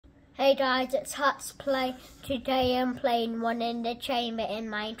Hey guys, it's HuxPlays. Today I'm playing One in the Chamber in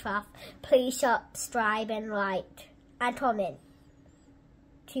Minecraft. Please subscribe and like and comment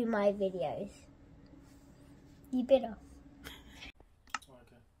to my videos. You better.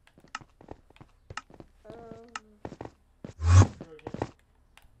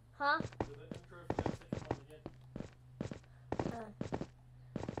 Huh?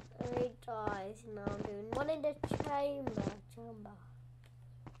 Hey guys, now I'm doing One in the Chamber.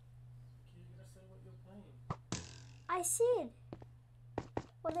 I said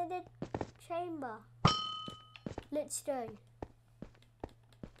One in the Chamber. Let's go.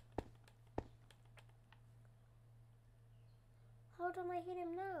 How do I hit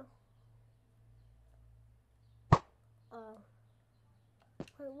him now? Oh.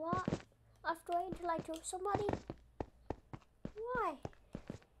 Wait, what? I have to wait until I kill somebody? Why?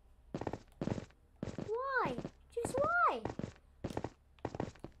 Why? Just why?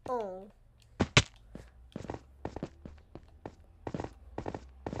 Oh.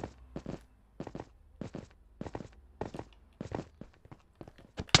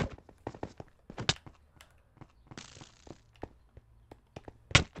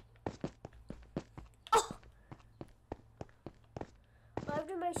 I have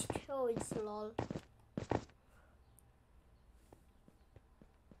the most kills, lol.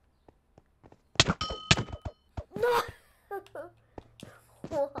 No!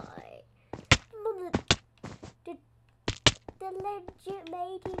 Why? Mother, the legit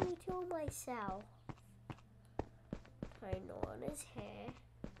made me kill myself. I know on his hair.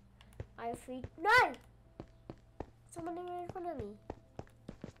 I freak. No! Someone in front of me.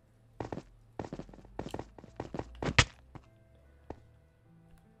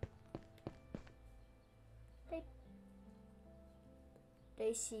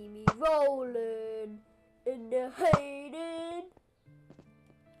 They see me rolling and they're hating.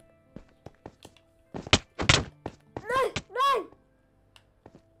 No, no!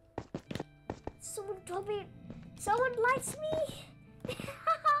 Someone told me. Someone likes me.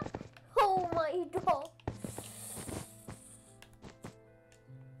 Oh my god!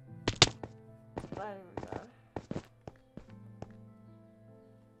 I don't know.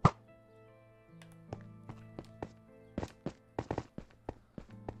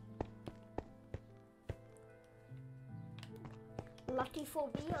 Lucky for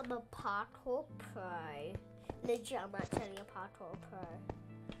me, I'm a parkour pro. Legit, I'm actually a parkour pro.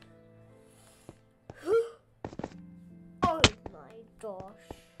 Oh my gosh.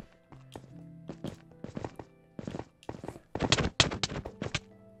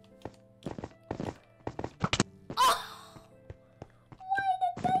 Oh! Why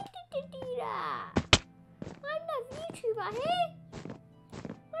did they do that? I'm the YouTuber here.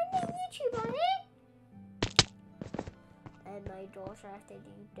 I'm the YouTuber here. And my gosh, I have to do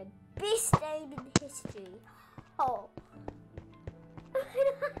the best game in history. Oh. How did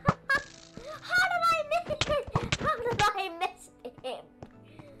I miss it? How did I miss him?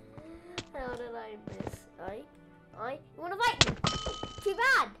 How did I miss? You wanna fight me? Too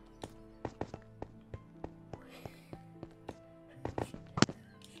bad.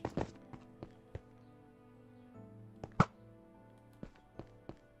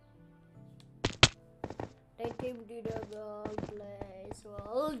 They came to the wrong place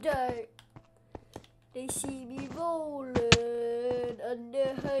all day. They see me rolling and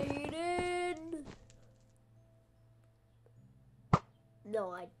they're hating.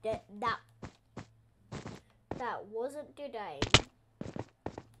 No, I did that. That wasn't today.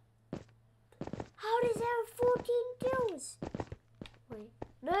 How does there have 14 kills? Wait,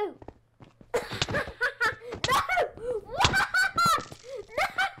 no. No! What? No!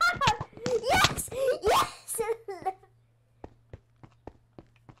 Yes! Yes!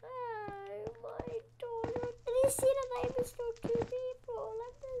 Oh my god. Did you see that I missed two people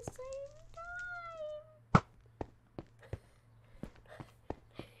at the same time?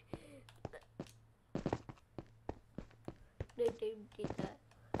 No, don't do that.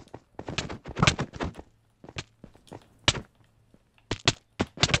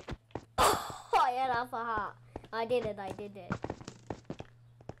 Oh, I had half a heart. I did it.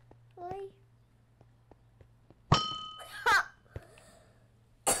 Why?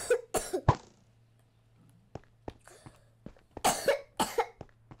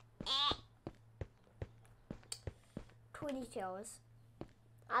 20 kills.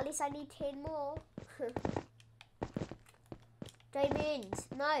 At least I need 10 more. Diamonds.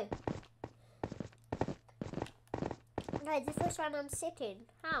 No. No, it's the first round I'm sitting.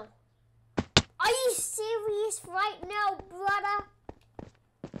 How? Are you serious right now, brother?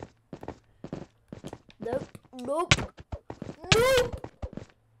 Nope. Nope. Nope.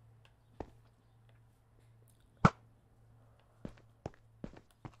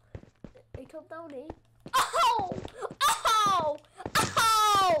 thumbnail name. Oh! Oh!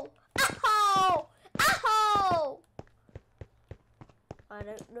 Oh! Oh! Oh! I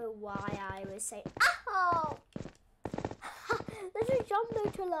don't know why I was saying oh! There's a jumbo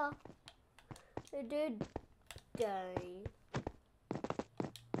killer. It did die.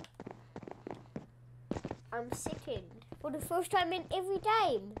 I'm sitting for the first time in every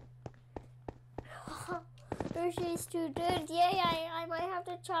game. This is too good. Yay, I might have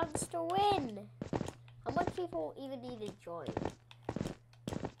the chance to win. How much people even need to join?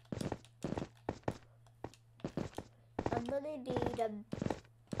 I'm gonna need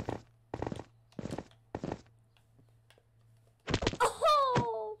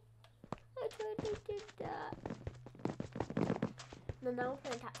oh! I totally did that. And now I'm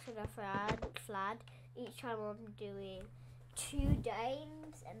playing Capture the Flag. Each time I'm doing 2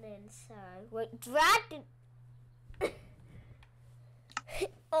 games, and then so wait, dragged.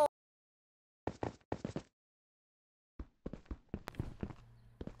 Oh.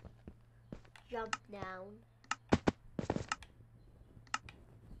 Jump down.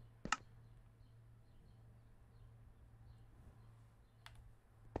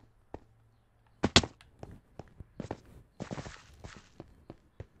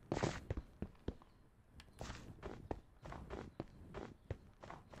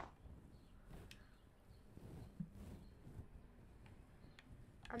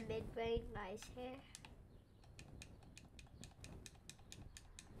 A mid-range nice here.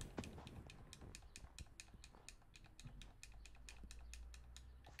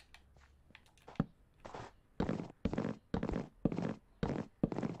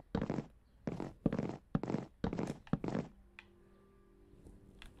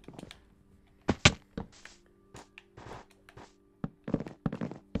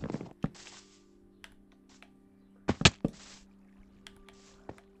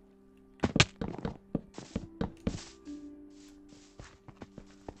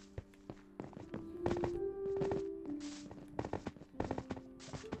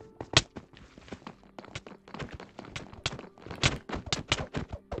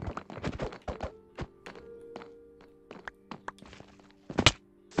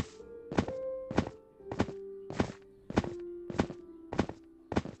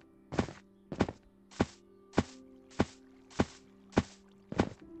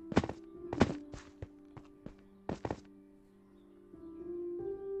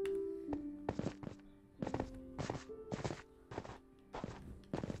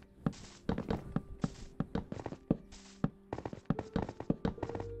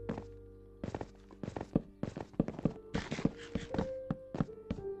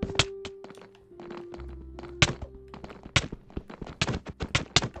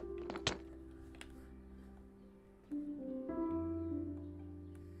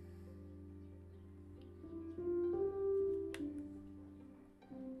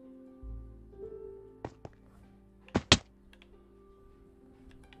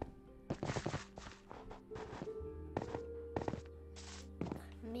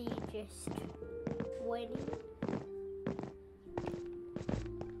 Me just winning.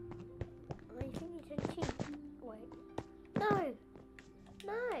 I think it's a cheat. Wait. No!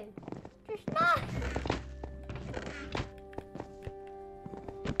 No! Just no!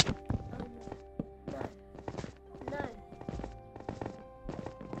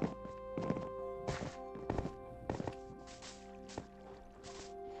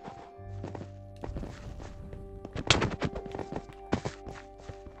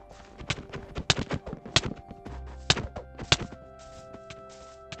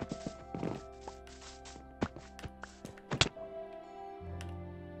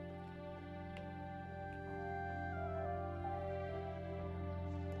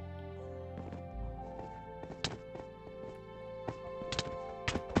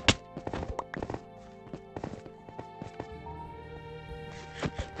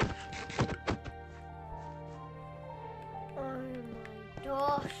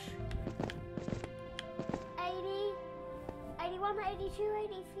 Gosh. 80, 81, 82,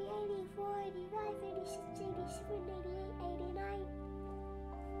 83, 84, 85, 86, 87, 88, 89,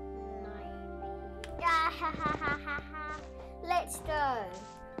 90. Ah, ha, ha, ha, ha, ha. Let's go.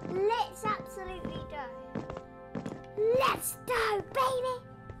 Let's absolutely go. Let's go, baby.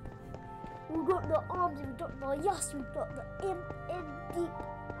 We've got the arms, we've got the yes, we've got the in deep.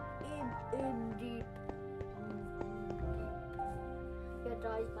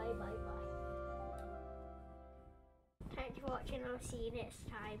 Guys, bye. Thanks for watching. I'll see you next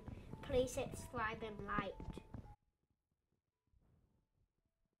time. Please subscribe and like.